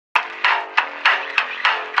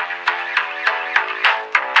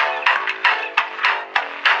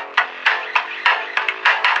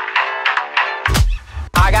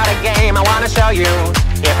wanna show you.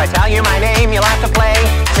 If I tell you my name, you'll have to play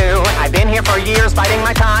too. I've been here for years, biding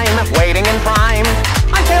my time, waiting and primed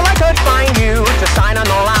until I could find you to sign on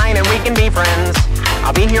the line and we can be friends.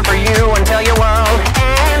 I'll be here for you until your world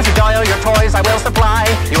ends. To all your toys I will supply.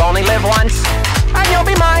 You only live once, and you'll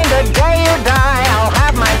be mine the day you die. I'll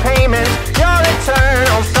have my payment, your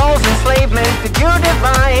eternal soul's enslavement. Did you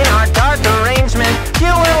divine our dark arrangement? You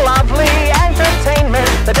were lovely entertainment.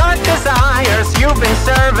 The dark desires you've been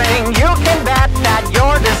serving, you can bet that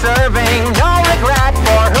you're deserving. No regret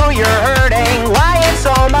for who you're hurting. Why, it's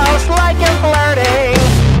almost like you're flirting.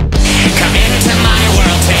 Come into my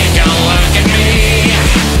world, take a look at me.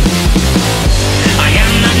 I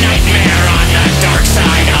am the nightmare on the dark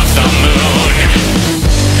side of the moon.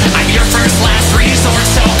 I'm your first last resort,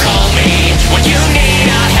 so call me when you need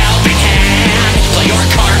a helping hand. Play your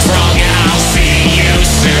cards wrong and I'll see you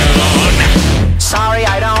soon. Sorry,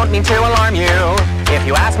 I don't mean to alarm you. If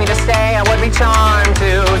you asked me to stay, I would be charmed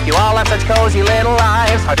to. You all have such cozy little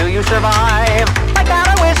lives. How do you survive? Like that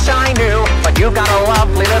I wish I knew. But you've got a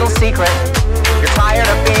lovely little secret. You're tired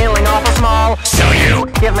of feeling awful small. So you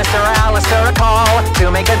give Mr. Alastor a call to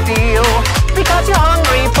make a deal. Because you're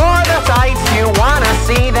hungry for the sights. You wanna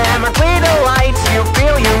see them, earthly delights. You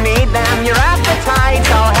feel you need them, your appetites.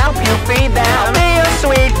 I'll help you feed them. I'll be a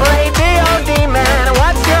sweet radio demon.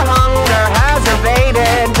 What's your hunger has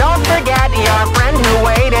evaded. Don't forget your friend who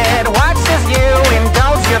waited. Watch as you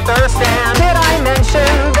indulge your thirst. And did I mention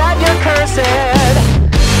that you're cursed?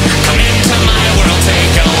 come into my world,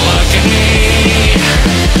 take a look at me.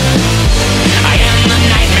 I am the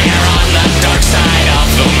nightmare on the dark side of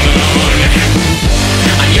the moon.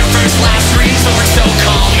 I'm your first last resort, so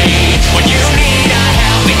call me when you need a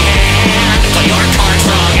helping hand. Play your cards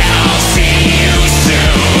wrong and I'll see you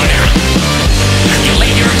soon. You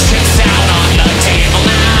lay your chips out on the table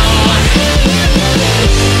now.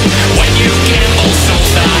 When you gamble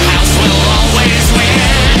souls, the house will always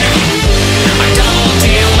win. I'm double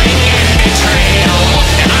dealing in betrayal,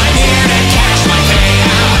 and I'm here to cash my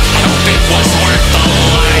payout. I hope it was worth the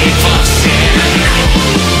life of sin.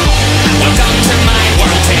 Welcome to my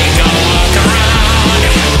world, take a look around.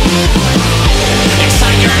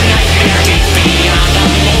 Inside your nightmare, deep beyond the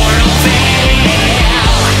mortal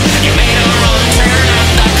veil. You made a wrong turn at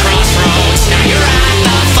the crossroads. Now you're at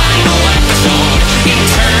the final episode.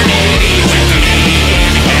 Eternity with me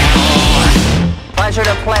in hell. Pleasure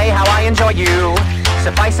to play how I enjoy you.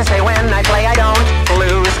 Suffice to say, when I play I don't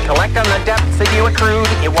lose. Collect on the depths that you accrued.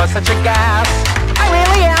 It was such a gas, I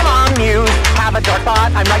really am amused. Have a dark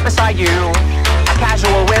thought, I'm right beside you. A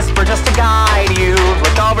casual whisper just to guide you.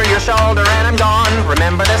 Look over your shoulder and I'm gone.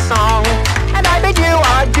 Remember this song?